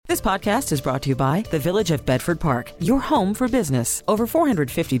This podcast is brought to you by the Village of Bedford Park, your home for business. Over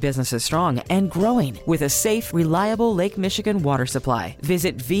 450 businesses strong and growing with a safe, reliable Lake Michigan water supply.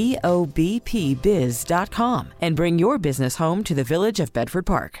 Visit VOBPBiz.com and bring your business home to the Village of Bedford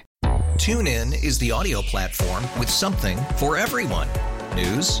Park. TuneIn is the audio platform with something for everyone.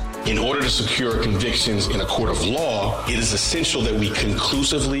 News. In order to secure convictions in a court of law, it is essential that we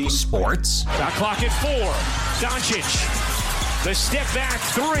conclusively. Sports. Got clock at 4. Doncic. The step back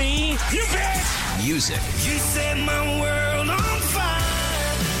 3. You bet. Music. You set my world on fire.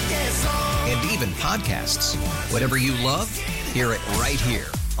 Yes, and even podcasts. Whatever you love, hear it right here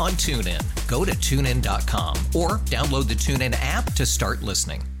on TuneIn. Go to TuneIn.com or download the TuneIn app to start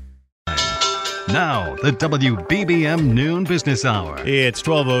listening. Now, the WBBM Noon Business Hour. It's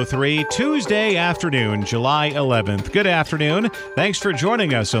 12:03, Tuesday afternoon, July 11th. Good afternoon. Thanks for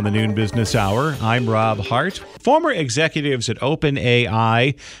joining us on the Noon Business Hour. I'm Rob Hart. Former executives at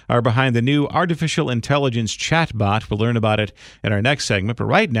OpenAI are behind the new artificial intelligence chatbot. We'll learn about it in our next segment. But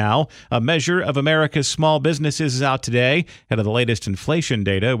right now, a measure of America's small businesses is out today, ahead of the latest inflation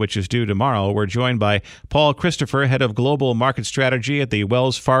data, which is due tomorrow. We're joined by Paul Christopher, head of global market strategy at the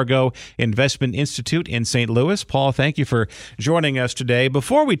Wells Fargo Investment Institute in St. Louis. Paul, thank you for joining us today.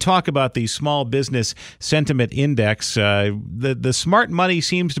 Before we talk about the Small Business Sentiment Index, the smart money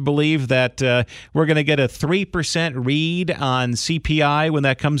seems to believe that we're going to get a 3% read on CPI when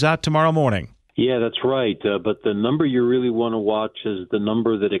that comes out tomorrow morning. Yeah, that's right. But the number you really want to watch is the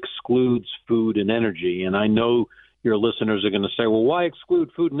number that excludes food and energy. And I know your listeners are going to say, well, why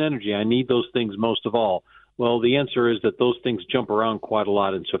exclude food and energy? I need those things most of all. Well, the answer is that those things jump around quite a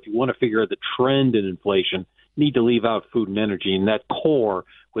lot. And so if you want to figure out the trend in inflation, you need to leave out food and energy. And that core,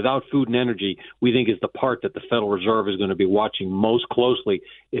 without food and energy, we think is the part that the Federal Reserve is going to be watching most closely.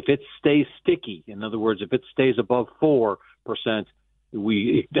 If it stays sticky, in other words, if it stays above 4%,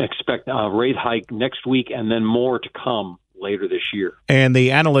 we expect a rate hike next week and then more to come later this year. And the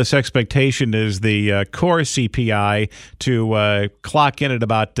analyst's expectation is the core CPI to clock in at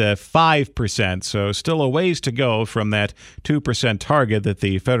about 5%. So still a ways to go from that 2% target that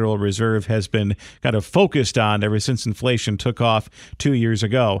the Federal Reserve has been kind of focused on ever since inflation took off 2 years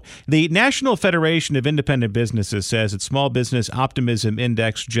ago. The National Federation of Independent Businesses says its Small Business Optimism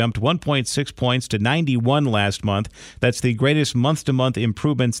Index jumped 1.6 points to 91 last month. That's the greatest month-to-month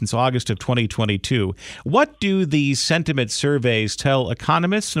improvement since August of 2022. What do these sentiment surveys tell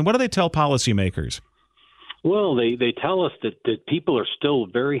economists, and what do they tell policymakers? Well, they tell us that people are still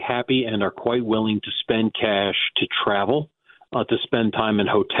very happy and are quite willing to spend cash to travel, to spend time in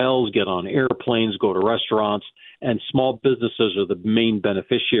hotels, get on airplanes, go to restaurants, and small businesses are the main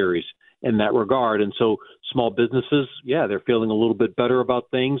beneficiaries in that regard. And so small businesses, yeah, they're feeling a little bit better about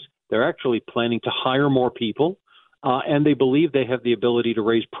things. They're actually planning to hire more people, and they believe they have the ability to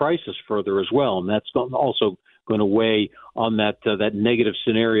raise prices further as well. And that's also going to weigh on that negative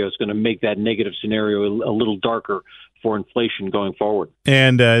scenario. It's going to make that negative scenario a little darker for inflation going forward.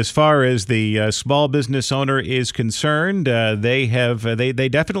 And as far as the small business owner is concerned, they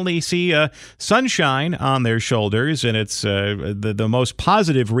definitely see sunshine on their shoulders, and it's the most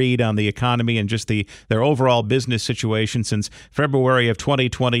positive read on the economy and just their overall business situation since February of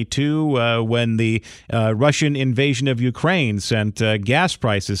 2022, when the Russian invasion of Ukraine sent gas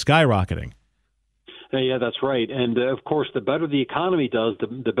prices skyrocketing. Yeah, that's right. And, of course, the better the economy does,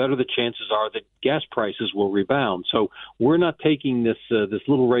 the better the chances are that gas prices will rebound. So we're not taking this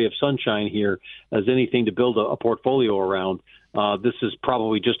little ray of sunshine here as anything to build a portfolio around. This is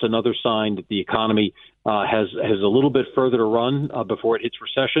probably just another sign that the economy has a little bit further to run before it hits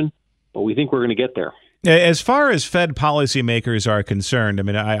recession, but we think we're going to get there. As far as Fed policymakers are concerned, I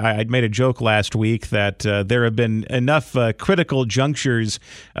mean, I made a joke last week that there have been enough critical junctures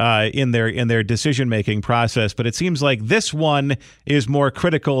in their decision-making process, but it seems like this one is more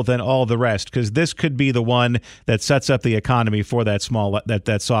critical than all the rest, because this could be the one that sets up the economy for that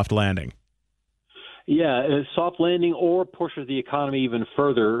soft landing. Yeah, a soft landing or pushes the economy even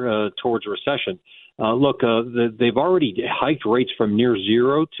further towards recession. Look, they've already hiked rates from near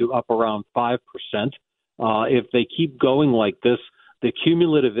zero to up around 5%. If they keep going like this, the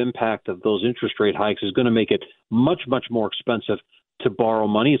cumulative impact of those interest rate hikes is going to make it much, much more expensive to borrow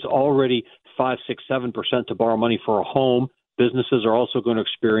money. It's already 5, 6, 7% to borrow money for a home. Businesses are also going to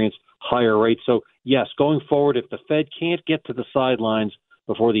experience higher rates. So, yes, going forward, if the Fed can't get to the sidelines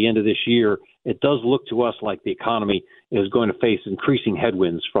before the end of this year, it does look to us like the economy is going to face increasing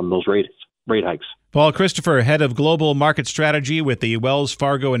headwinds from those rate hikes. Paul Christopher, head of global market strategy with the Wells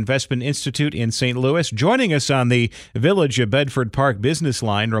Fargo Investment Institute in St. Louis, joining us on the Village of Bedford Park business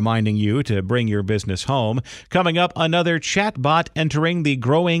line, reminding you to bring your business home. Coming up, another chatbot entering the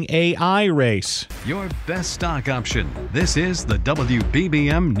growing AI race. Your best stock option. This is the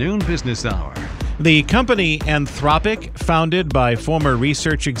WBBM Noon Business Hour. The company Anthropic, founded by former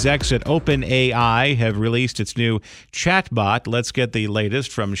research execs at OpenAI, have released its new chatbot. Let's get the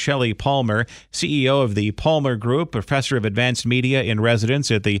latest from Shelley Palmer, CEO of the Palmer Group, professor of advanced media in residence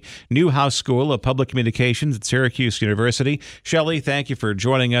at the Newhouse School of Public Communications at Syracuse University. Shelley, thank you for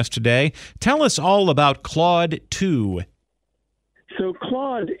joining us today. Tell us all about Claude 2. So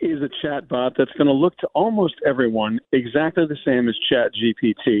Claude is a chatbot that's going to look to almost everyone exactly the same as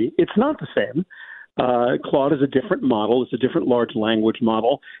ChatGPT. It's not the same. Claude is a different model. It's a different large language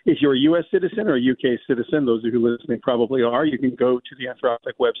model. If you're a U.S. citizen or a U.K. citizen, those of you listening probably are, you can go to the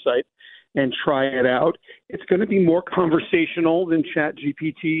Anthropic website and try it out. It's going to be more conversational than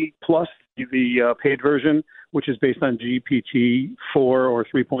ChatGPT Plus, the paid version, which is based on GPT-4 or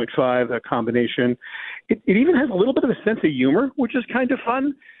 3.5, a combination. It even has a little bit of a sense of humor, which is kind of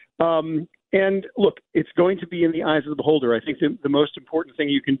fun. And look, it's going to be in the eyes of the beholder. I think the most important thing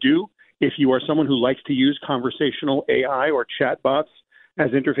you can do if you are someone who likes to use conversational AI or chatbots as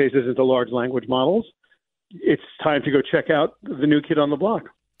interfaces into large language models, it's time to go check out the new kid on the block.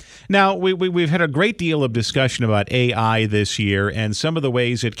 Now, we've had a great deal of discussion about AI this year and some of the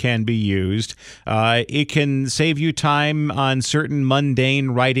ways it can be used. It can save you time on certain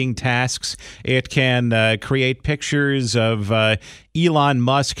mundane writing tasks. It can create pictures of Elon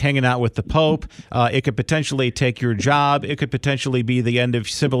Musk hanging out with the Pope. It could potentially take your job. It could potentially be the end of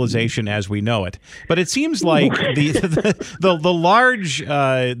civilization as we know it. But it seems like the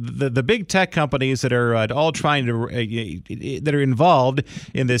big tech companies that are all trying to that are involved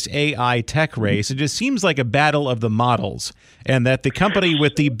in this AI tech race, it just seems like a battle of the models, and that the company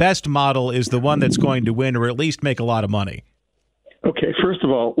with the best model is the one that's going to win or at least make a lot of money. Okay, first of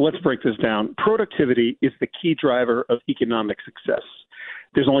all, let's break this down. Productivity is the key driver of economic success.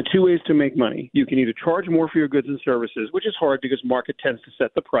 There's only two ways to make money. You can either charge more for your goods and services, which is hard because market tends to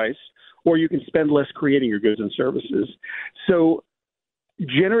set the price, or you can spend less creating your goods and services. So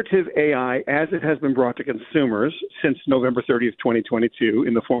generative AI, as it has been brought to consumers since November 30th, 2022,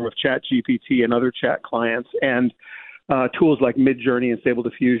 in the form of ChatGPT and other chat clients and tools like Midjourney and Stable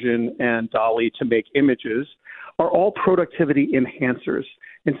Diffusion and DALL-E to make images, are all productivity enhancers.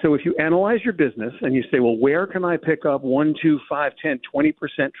 And so if you analyze your business and you say, well, where can I pick up 1, 2, 5, 10, 20%,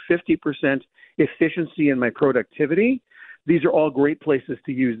 50% efficiency in my productivity? These are all great places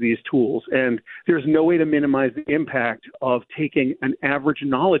to use these tools. And there's no way to minimize the impact of taking an average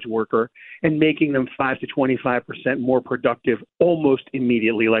knowledge worker and making them 5 to 25% more productive almost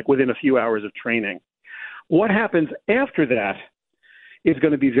immediately, like within a few hours of training. What happens after that is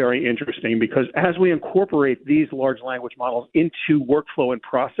going to be very interesting, because as we incorporate these large language models into workflow and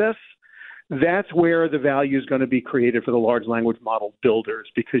process, that's where the value is going to be created for the large language model builders,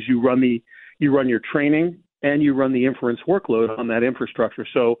 because you run your training and you run the inference workload on that infrastructure.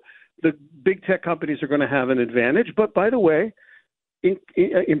 So the big tech companies are going to have an advantage. But by the way,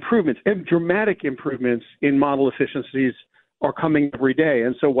 improvements and dramatic improvements in model efficiencies are coming every day.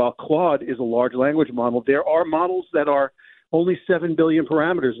 And so while Claude is a large language model, there are models that are only 7 billion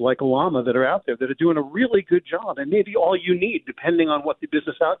parameters like Llama that are out there that are doing a really good job, and maybe all you need, depending on what the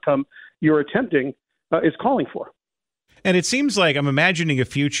business outcome you're attempting is calling for. And it seems like I'm imagining a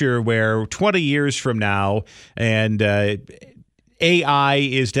future where 20 years from now, and AI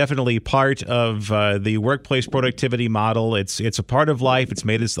is definitely part of the workplace productivity model. It's a part of life. It's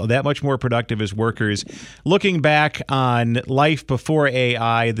made us that much more productive as workers. Looking back on life before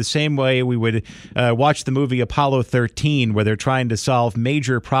AI, the same way we would watch the movie Apollo 13, where they're trying to solve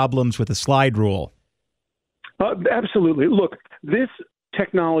major problems with a slide rule. Absolutely. Look, this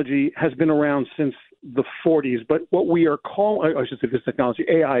technology has been around since the 40s, but what we are calling, I should say this technology,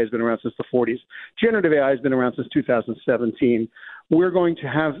 AI has been around since the 40s. Generative AI has been around since 2017. We're going to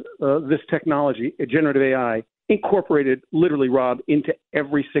have this technology, generative AI, incorporated, literally, Rob, into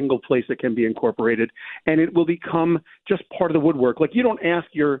every single place it can be incorporated, and it will become just part of the woodwork. Like, you don't ask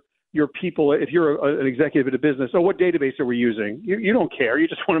your people, if you're an executive at a business, oh, what database are we using? You don't care. You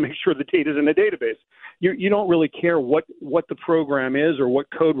just want to make sure the data's in the database. You don't really care what the program is or what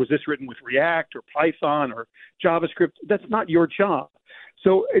code was this written with React or Python or JavaScript. That's not your job.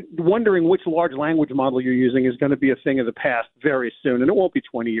 So wondering which large language model you're using is going to be a thing of the past very soon. And it won't be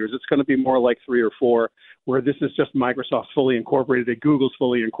 20 years. It's going to be more like 3 or 4, where this is just Microsoft fully incorporated, that Google's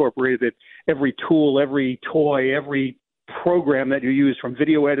fully incorporated, that every tool, every toy, every program that you use, from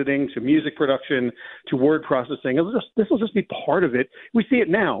video editing to music production to word processing. This will just be part of it. We see it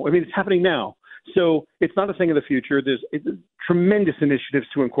now. I mean, it's happening now. So it's not a thing of the future. There's tremendous initiatives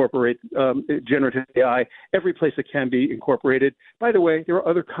to incorporate generative AI every place it can be incorporated. By the way, there are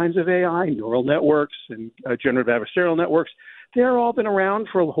other kinds of AI, neural networks and generative adversarial networks. They're all been around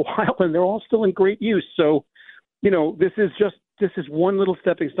for a little while, and they're all still in great use. So, this is one little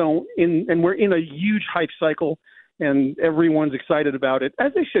stepping stone, and we're in a huge hype cycle, and everyone's excited about it,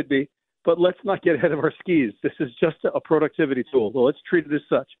 as they should be. But let's not get ahead of our skis. This is just a productivity tool. Well, let's treat it as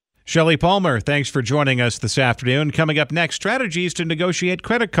such. Shelley Palmer, thanks for joining us this afternoon. Coming up next, strategies to negotiate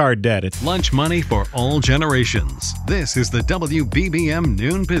credit card debt. It's lunch money for all generations. This is the WBBM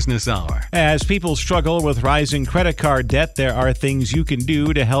Noon Business Hour. As people struggle with rising credit card debt, there are things you can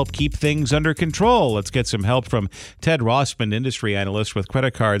do to help keep things under control. Let's get some help from Ted Rossman, industry analyst with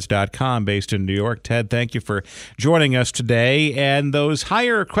creditcards.com, based in New York. Ted, thank you for joining us today. And those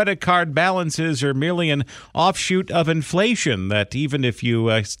higher credit card balances are merely an offshoot of inflation, that even if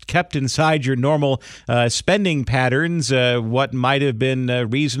you kept inside your normal spending patterns, what might have been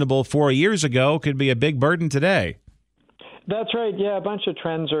reasonable 4 years ago could be a big burden today. That's right. Yeah, a bunch of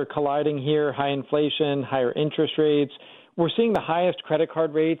trends are colliding here. High inflation, higher interest rates. We're seeing the highest credit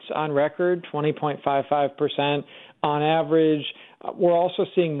card rates on record, 20.55% on average. We're also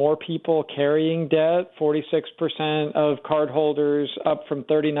seeing more people carrying debt, 46% of cardholders, up from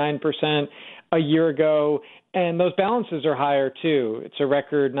 39% a year ago. And those balances are higher, too. It's a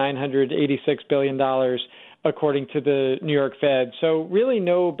record $986 billion, according to the New York Fed. So really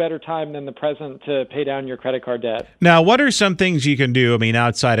no better time than the present to pay down your credit card debt. Now, what are some things you can do,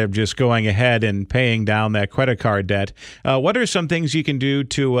 outside of just going ahead and paying down that credit card debt? What are some things you can do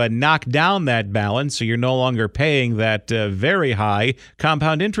to knock down that balance so you're no longer paying that very high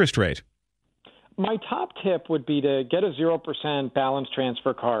compound interest rate? My top tip would be to get a 0% balance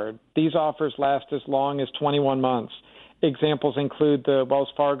transfer card. These offers last as long as 21 months. Examples include the Wells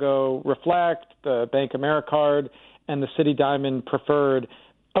Fargo Reflect, the Bank Americard, and the Citi Diamond Preferred.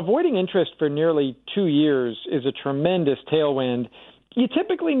 Avoiding interest for nearly 2 years is a tremendous tailwind. You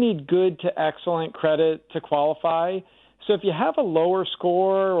typically need good to excellent credit to qualify. So if you have a lower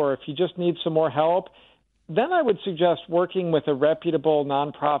score or if you just need some more help, then I would suggest working with a reputable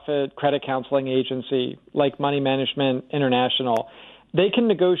nonprofit credit counseling agency like Money Management International. They can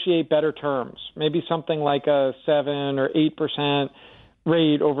negotiate better terms, maybe something like a 7 or 8%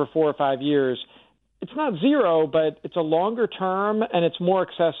 rate over 4 or 5 years. It's not zero, but it's a longer term and it's more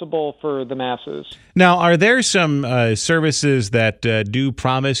accessible for the masses. Now, are there some services that do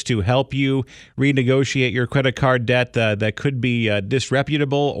promise to help you renegotiate your credit card debt that could be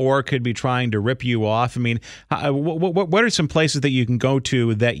disreputable or could be trying to rip you off? What are some places that you can go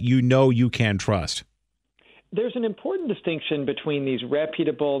to that you can trust? There's an important distinction between these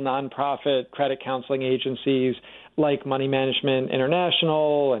reputable nonprofit credit counseling agencies like Money Management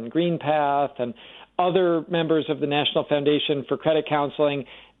International and GreenPath and other members of the National Foundation for Credit Counseling.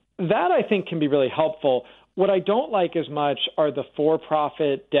 That, I think, can be really helpful. What I don't like as much are the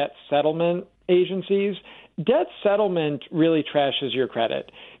for-profit debt settlement agencies. Debt settlement really trashes your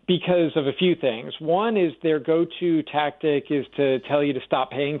credit because of a few things. One is their go-to tactic is to tell you to stop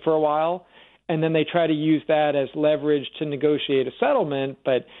paying for a while, and then they try to use that as leverage to negotiate a settlement,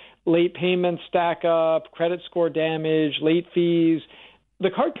 but late payments stack up, credit score damage, late fees. The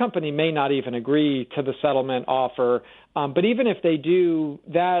card company may not even agree to the settlement offer, but even if they do,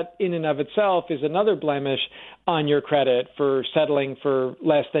 that in and of itself is another blemish on your credit for settling for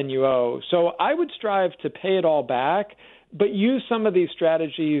less than you owe. So I would strive to pay it all back, but use some of these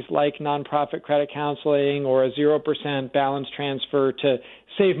strategies like nonprofit credit counseling or a 0% balance transfer to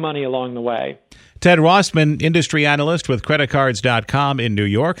save money along the way. Ted Rossman, industry analyst with creditcards.com in New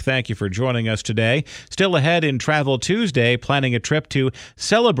York. Thank you for joining us today. Still ahead in Travel Tuesday, planning a trip to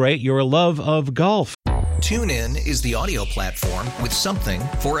celebrate your love of golf. TuneIn is the audio platform with something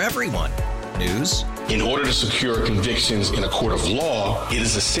for everyone. News. In order to secure convictions in a court of law, it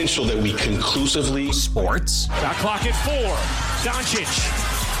is essential that we conclusively. Sports. Shot clock at 4.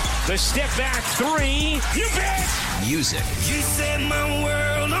 Doncic. The step back 3. You bet. Music. You set my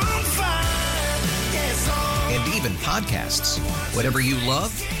world on fire. Yes, and even podcasts. Whatever you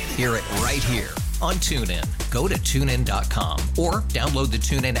love, hear it right here on TuneIn. Go to TuneIn.com or download the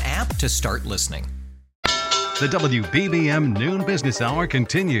TuneIn app to start listening. The WBBM Noon Business Hour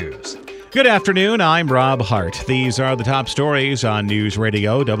continues. Good afternoon, I'm Rob Hart. These are the top stories on News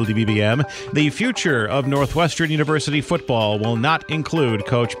Radio WBBM. The future of Northwestern University football will not include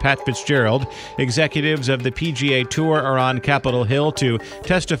Coach Pat Fitzgerald. Executives of the PGA Tour are on Capitol Hill to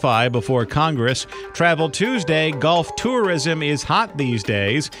testify before Congress. Travel Tuesday, golf tourism is hot these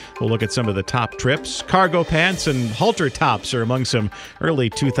days. We'll look at some of the top trips. Cargo pants and halter tops are among some early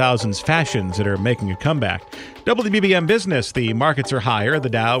 2000s fashions that are making a comeback. WBBM Business, the markets are higher. The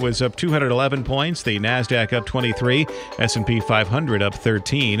Dow is up 211 points. The NASDAQ up 23. S&P 500 up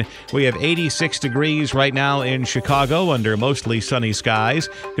 13. We have 86 degrees right now in Chicago under mostly sunny skies.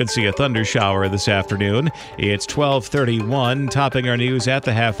 Could see a thunder shower this afternoon. It's 12:31. Topping our news at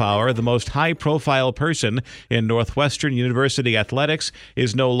the half hour, the most high-profile person in Northwestern University athletics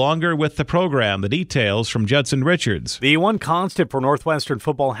is no longer with the program. The details from Judson Richards. The one constant for Northwestern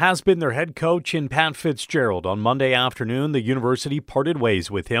football has been their head coach in Pat Fitzgerald. On Monday afternoon, the university parted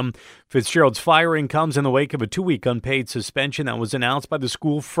ways with him. Fitzgerald's firing comes in the wake of a 2-week unpaid suspension that was announced by the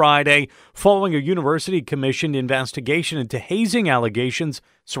school Friday following a university-commissioned investigation into hazing allegations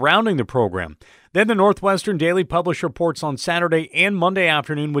surrounding the program. Then the Northwestern Daily published reports on Saturday and Monday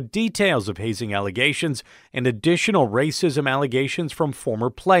afternoon with details of hazing allegations and additional racism allegations from former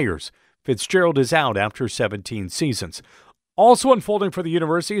players. Fitzgerald is out after 17 seasons. Also unfolding for the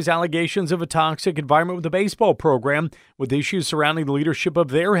university is allegations of a toxic environment with the baseball program, with issues surrounding the leadership of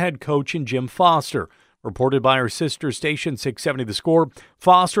their head coach in Jim Foster. Reported by our sister station 670 The Score,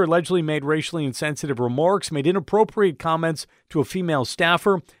 Foster allegedly made racially insensitive remarks, made inappropriate comments to a female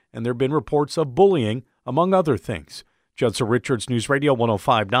staffer, and there have been reports of bullying, among other things. Judson Richards, News Radio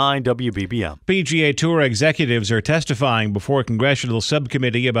 105.9 WBBM. PGA Tour executives are testifying before a congressional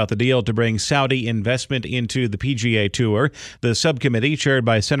subcommittee about the deal to bring Saudi investment into the PGA Tour. The subcommittee, chaired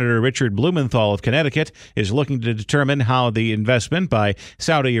by Senator Richard Blumenthal of Connecticut, is looking to determine how the investment by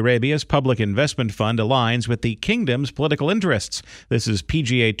Saudi Arabia's Public Investment Fund aligns with the kingdom's political interests. This is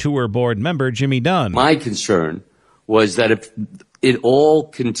PGA Tour board member Jimmy Dunn. My concern was that if it all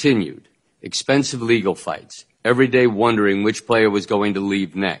continued, expensive legal fights, every day wondering which player was going to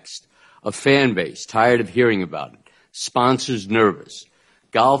leave next, a fan base tired of hearing about it, sponsors nervous.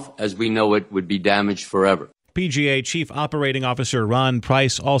 Golf, as we know it, would be damaged forever. PGA Chief Operating Officer Ron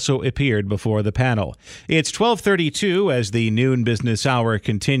Price also appeared before the panel. It's 12:32 as the noon business hour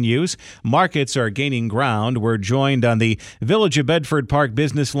continues. Markets are gaining ground. We're joined on the Village of Bedford Park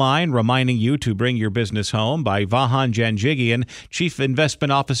business line, reminding you to bring your business home, by Vahan Janjigian, Chief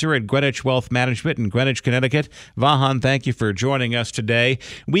Investment Officer at Greenwich Wealth Management in Greenwich, Connecticut. Vahan, thank you for joining us today.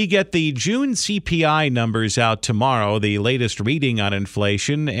 We get the June CPI numbers out tomorrow, the latest reading on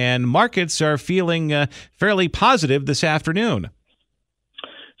inflation, and markets are feeling fairly positive this afternoon.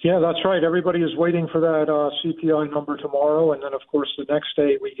 Yeah, that's right. Everybody is waiting for that CPI number tomorrow. And then, of course, the next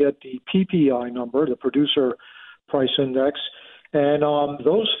day we get the PPI number, the Producer Price Index. And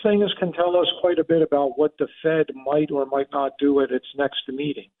those things can tell us quite a bit about what the Fed might or might not do at its next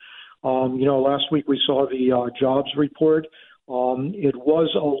meeting. Last week we saw the jobs report. It was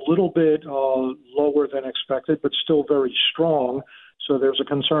a little bit lower than expected, but still very strong. So there's a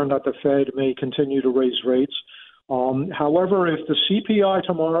concern that the Fed may continue to raise rates. However, if the CPI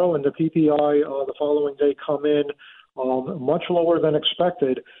tomorrow and the PPI the following day come in much lower than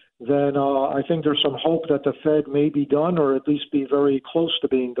expected, then I think there's some hope that the Fed may be done, or at least be very close to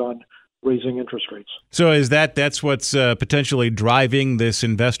being done, raising interest rates. So is that's what's potentially driving this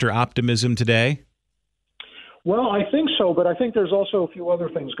investor optimism today? Well, I think so, but I think there's also a few other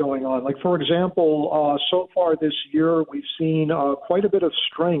things going on. Like, for example, so far this year, we've seen quite a bit of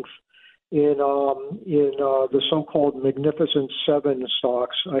strength in the so-called Magnificent Seven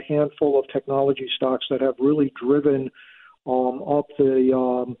stocks, a handful of technology stocks that have really driven up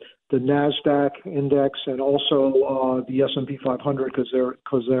the NASDAQ index and also the S&P 500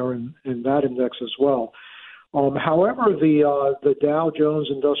 because they're in that index as well. However, the Dow Jones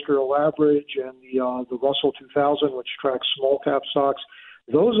Industrial Average and the Russell 2000, which tracks small cap stocks,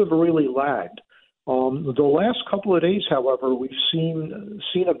 those have really lagged. The last couple of days, however, we've seen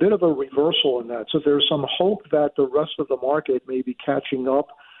a bit of a reversal in that. So there's some hope that the rest of the market may be catching up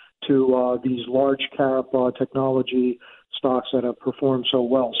to these large cap technology stocks that have performed so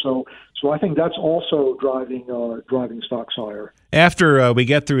well. So I think that's also driving stocks higher. After we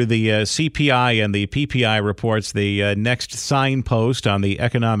get through the CPI and the PPI reports, the next signpost on the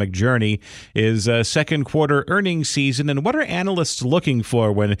economic journey is second quarter earnings season. And what are analysts looking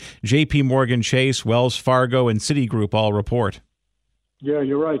for when J.P. Morgan Chase, Wells Fargo, and Citigroup all report? Yeah,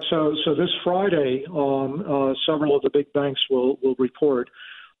 you're right. So this Friday, several of the big banks will report.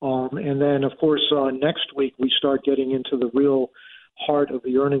 And then, of course, next week we start getting into the real heart of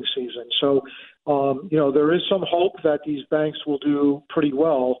the earnings season. So, there is some hope that these banks will do pretty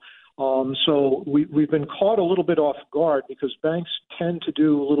well. So we've been caught a little bit off guard because banks tend to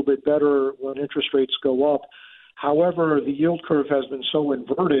do a little bit better when interest rates go up. However, the yield curve has been so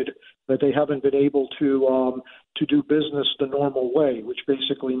inverted that they haven't been able to do business the normal way, which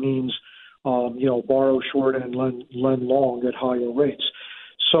basically means borrow short and lend long at higher rates.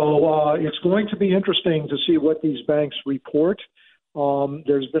 So it's going to be interesting to see what these banks report.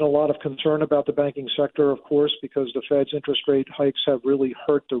 There's been a lot of concern about the banking sector, of course, because the Fed's interest rate hikes have really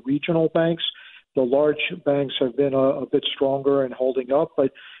hurt the regional banks. The large banks have been a bit stronger and holding up.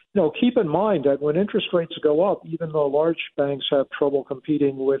 But, keep in mind that when interest rates go up, even though large banks have trouble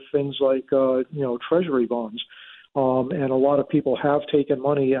competing with things like, treasury bonds, and a lot of people have taken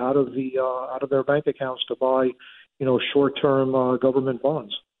money out of their bank accounts to buy, short-term government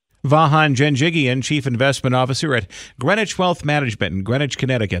bonds. Vahan Janjigian, Chief Investment Officer at Greenwich Wealth Management in Greenwich,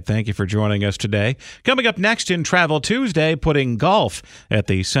 Connecticut. Thank you for joining us today. Coming up next in Travel Tuesday, putting golf at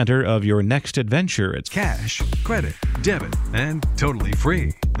the center of your next adventure. It's cash, credit, debit, and totally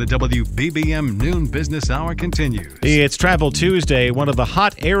free. The WBBM Noon Business Hour continues. It's Travel Tuesday. One of the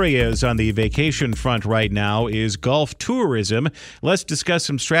hot areas on the vacation front right now is golf tourism. Let's discuss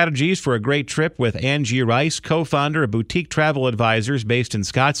some strategies for a great trip with Angie Rice, co-founder of Boutique Travel Advisors based in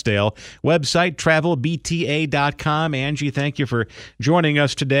Scottsdale. Website travelbta.com. Angie, thank you for joining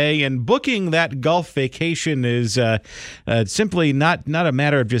us today. And booking that golf vacation is simply not a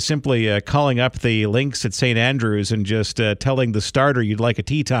matter of just simply calling up the links at St. Andrews and just telling the starter you'd like a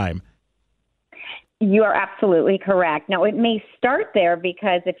tee time. You are absolutely correct. Now, it may start there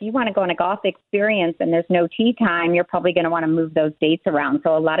because if you want to go on a golf experience and there's no tee time, you're probably going to want to move those dates around.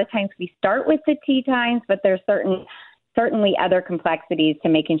 So a lot of times we start with the tee times, but there's certainly other complexities to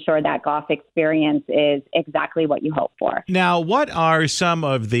making sure that golf experience is exactly what you hope for. Now, what are some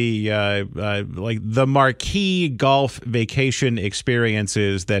of the the marquee golf vacation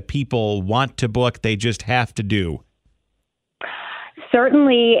experiences that people want to book, they just have to do?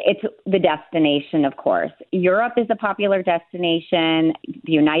 Certainly, it's the destination, of course. Europe is a popular destination,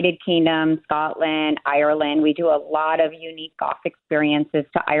 the United Kingdom, Scotland, Ireland. We do a lot of unique golf experiences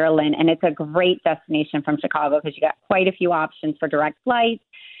to Ireland, and it's a great destination from Chicago because you got quite a few options for direct flights,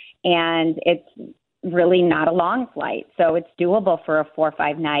 and it's really not a long flight. So it's doable for a 4 or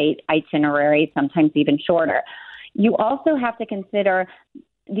 5 night itinerary, sometimes even shorter. You also have to consider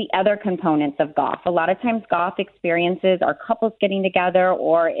the other components of golf. A lot of times golf experiences are couples getting together,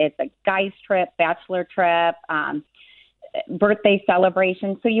 or it's a guy's trip, bachelor trip, birthday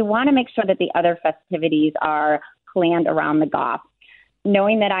celebration. So you want to make sure that the other festivities are planned around the golf.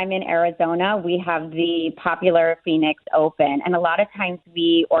 Knowing that I'm in Arizona, we have the popular Phoenix Open, and a lot of times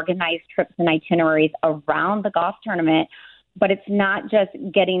we organize trips and itineraries around the golf tournament. But it's not just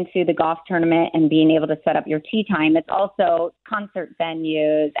getting to the golf tournament and being able to set up your tee time. It's also concert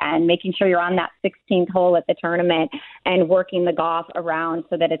venues and making sure you're on that 16th hole at the tournament and working the golf around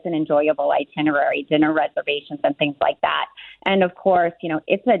so that it's an enjoyable itinerary, dinner reservations and things like that. And of course,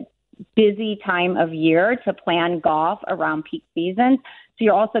 it's a busy time of year to plan golf around peak seasons. So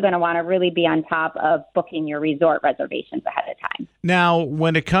you're also going to want to really be on top of booking your resort reservations ahead of time. Now,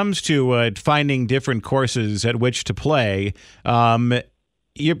 when it comes to finding different courses at which to play,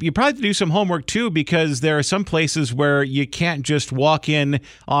 you probably have to do some homework too, because there are some places where you can't just walk in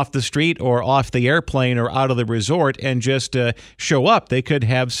off the street or off the airplane or out of the resort and just show up. They could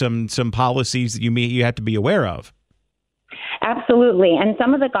have some policies that you have to be aware of. Absolutely. And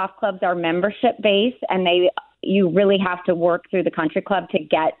some of the golf clubs are membership based, and you really have to work through the country club to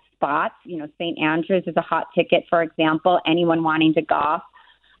get spots. St. Andrews is a hot ticket, for example. Anyone wanting to golf,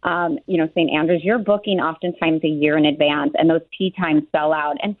 St. Andrews, you're booking oftentimes a year in advance, and those tee times sell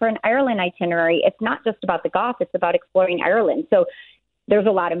out. And for an Ireland itinerary, it's not just about the golf, it's about exploring Ireland. So there's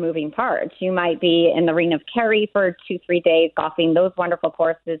a lot of moving parts. You might be in the Ring of Kerry for 2-3 days, golfing those wonderful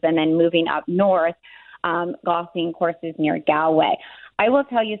courses, and then moving up north, golfing courses near Galway. I will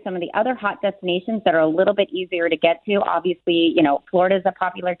tell you some of the other hot destinations that are a little bit easier to get to. Obviously, Florida is a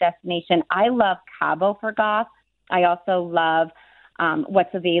popular destination. I love Cabo for golf. I also love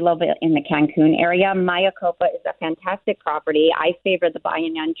what's available in the Cancun area. Mayacopa is a fantastic property. I favor the buy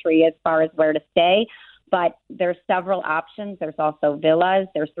and entry as far as where to stay, but there's several options. There's also villas.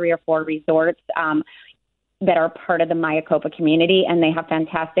 There's 3 or 4 resorts that are part of the Mayacopa community, and they have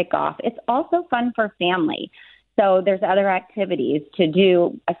fantastic golf. It's also fun for family. So there's other activities to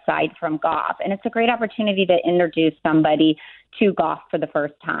do aside from golf. And it's a great opportunity to introduce somebody to golf for the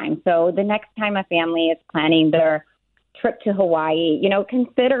first time. So the next time a family is planning their trip to Hawaii,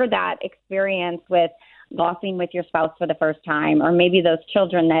 consider that experience with golfing with your spouse for the first time, or maybe those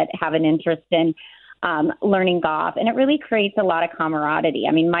children that have an interest in learning golf. And it really creates a lot of camaraderie.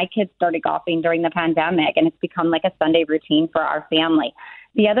 I mean, my kids started golfing during the pandemic, and it's become like a Sunday routine for our family.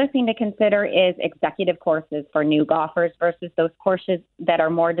 The other thing to consider is executive courses for new golfers versus those courses that are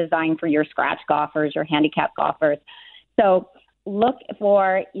more designed for your scratch golfers, your handicap golfers. So look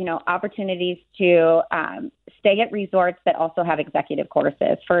for, opportunities to stay at resorts that also have executive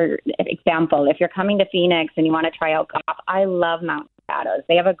courses. For example, if you're coming to Phoenix and you want to try out golf, I love Mountain Shadows.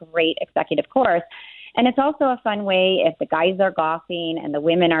 They have a great executive course. And it's also a fun way if the guys are golfing and the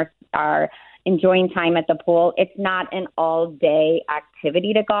women are enjoying time at the pool. It's not an all-day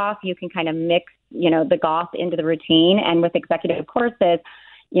activity to golf. You can kind of mix, the golf into the routine. And with executive courses,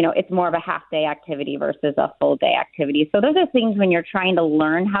 it's more of a half-day activity versus a full-day activity. So those are things when you're trying to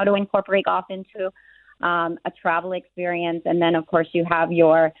learn how to incorporate golf into a travel experience. And then, of course, you have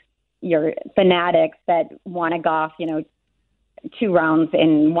your fanatics that want to golf, 2 rounds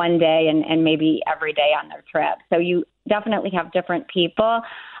in one day and maybe every day on their trip. So you definitely have different people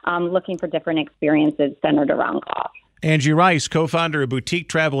looking for different experiences centered around golf. Angie Rice, co-founder of Boutique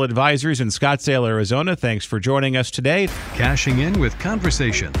Travel Advisors in Scottsdale, Arizona. Thanks for joining us today. Cashing in with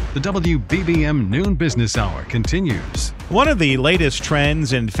conversation. The WBBM Noon Business Hour continues. One of the latest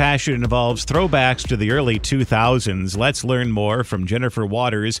trends in fashion involves throwbacks to the early 2000s. Let's learn more from Jennifer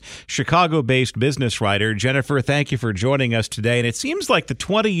Waters, Chicago-based business writer. Jennifer, thank you for joining us today. And it seems like the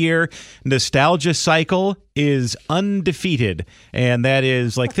 20-year nostalgia cycle is undefeated. And that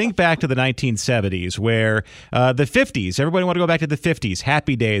is, think back to the 1970s where the 50s, everybody want to go back to the 50s.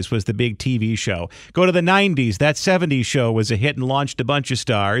 Happy Days was the big TV show. Go to the 90s, that 70s show was a hit and launched a bunch of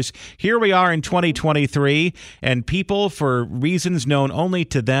stars. Here we are in 2023, and people, for reasons known only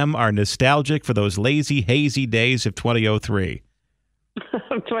to them, are nostalgic for those lazy, hazy days of 2003.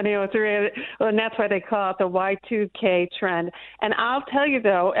 2003, and that's why they call it the Y2K trend. And I'll tell you,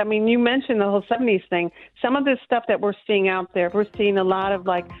 though, I mean, you mentioned the whole 70s thing. Some of the stuff that we're seeing out there, we're seeing a lot of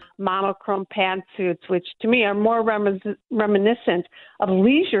monochrome pantsuits, which to me are more reminiscent of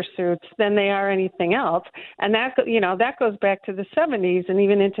leisure suits than they are anything else. And that goes back to the 70s and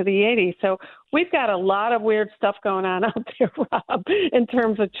even into the 80s. So we've got a lot of weird stuff going on out there, Rob, in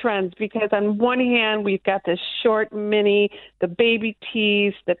terms of trends, because on one hand, we've got the short mini, the baby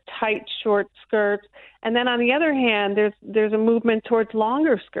tees, the tight short skirts. And then on the other hand, there's a movement towards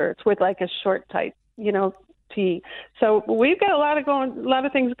longer skirts with a short tight, tee. So we've got a lot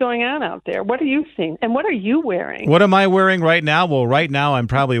of things going on out there. What are you seeing? And what are you wearing? What am I wearing right now? Well, right now I'm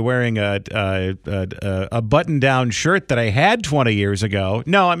probably wearing a button-down shirt that I had 20 years ago.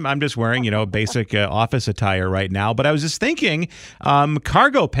 No, I'm just wearing, basic office attire right now. But I was just thinking,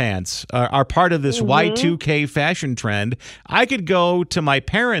 cargo pants are part of this Y2K fashion trend. I could go to my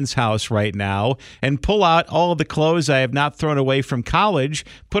parents' house right now and pull out all of the clothes I have not thrown away from college,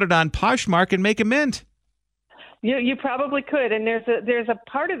 put it on Poshmark, and make a mint. You probably could, and there's a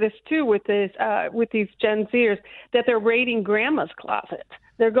part of this too with these Gen Zers that they're raiding grandma's closet.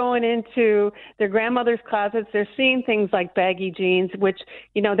 They're going into their grandmother's closets. They're seeing things like baggy jeans, which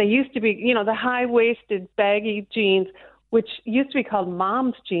they used to be, the high-waisted baggy jeans, which used to be called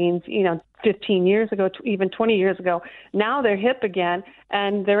mom's jeans, 15 years ago, even 20 years ago. Now they're hip again,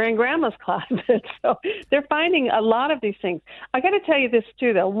 and they're in grandma's closet. So they're finding a lot of these things. I got to tell you this,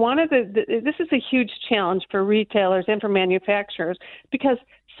 too, though. This is a huge challenge for retailers and for manufacturers because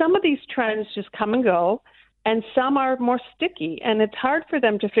some of these trends just come and go, and some are more sticky. And it's hard for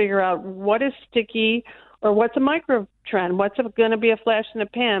them to figure out what is sticky or what's a micro trend, what's going to be a flash in the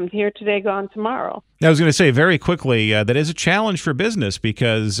pan, here today, gone tomorrow. I was going to say very quickly that is a challenge for business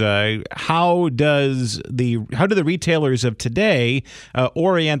because how do the retailers of today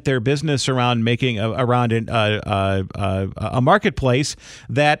orient their business around making around a marketplace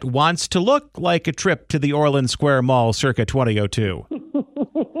that wants to look like a trip to the Orland Square Mall circa 2002?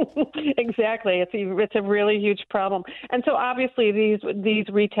 Exactly, it's a really huge problem, and so obviously these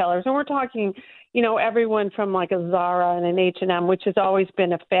retailers, and we're talking, everyone from a Zara and an H&M, which has always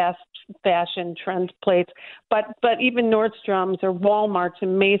been a fast fashion trend place, but even Nordstrom's or Walmart's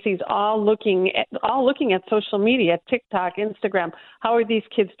and Macy's all looking at social media, TikTok, Instagram. How are these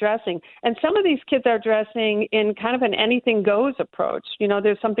kids dressing? And some of these kids are dressing in kind of an anything goes approach.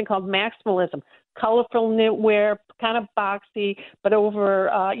 There's something called maximalism, colorful knitwear, kind of boxy, but over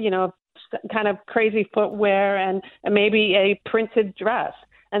kind of crazy footwear and maybe a printed dress.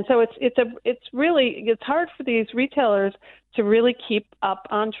 And so it's hard for these retailers to really keep up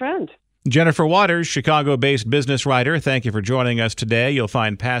on trend. Jennifer Waters, Chicago-based business writer, thank you for joining us today. You'll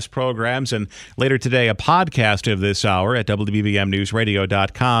find past programs and later today a podcast of this hour at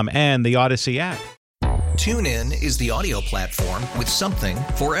WBBMNewsRadio.com and the Odyssey app. TuneIn is the audio platform with something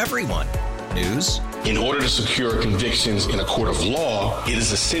for everyone. News. In order to secure convictions in a court of law, it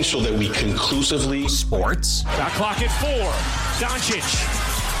is essential that we conclusively. Sports. Shot clock at 4. Doncic.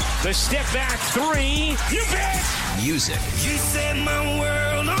 The step back 3. You bet. Music. You set my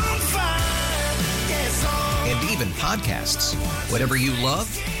world on fire. Yes, and even podcasts. Whatever you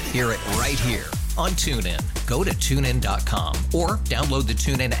love, hear it right here on TuneIn. Go to TuneIn.com or download the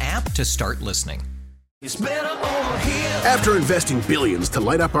TuneIn app to start listening. It's better over here. After investing billions to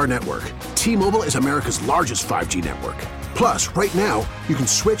light up our network, T-Mobile is America's largest 5G network. Plus, right now, you can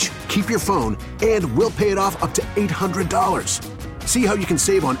switch, keep your phone, and we'll pay it off up to $800. See how you can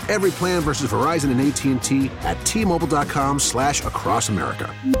save on every plan versus Verizon and AT&T at T-Mobile.com/across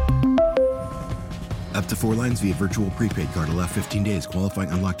America. Up to 4 lines via virtual prepaid card. Allow 15 days. Qualifying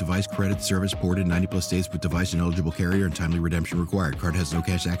unlocked device credit service ported 90+ days with device and eligible carrier and timely redemption required. Card has no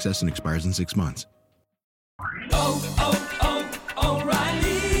cash access and expires in 6 months.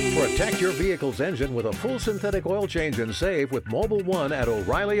 O'Reilly. Protect your vehicle's engine with a full synthetic oil change and save with Mobile One at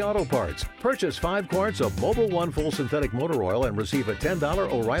O'Reilly Auto Parts. Purchase 5 quarts of Mobile One full synthetic motor oil and receive a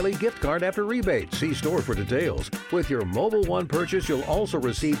 $10 O'Reilly gift card after rebate. See store for details. With your Mobile One purchase, you'll also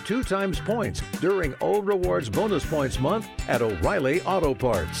receive 2 times points during O Rewards Bonus Points Month at O'Reilly Auto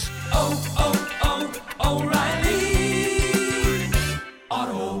Parts.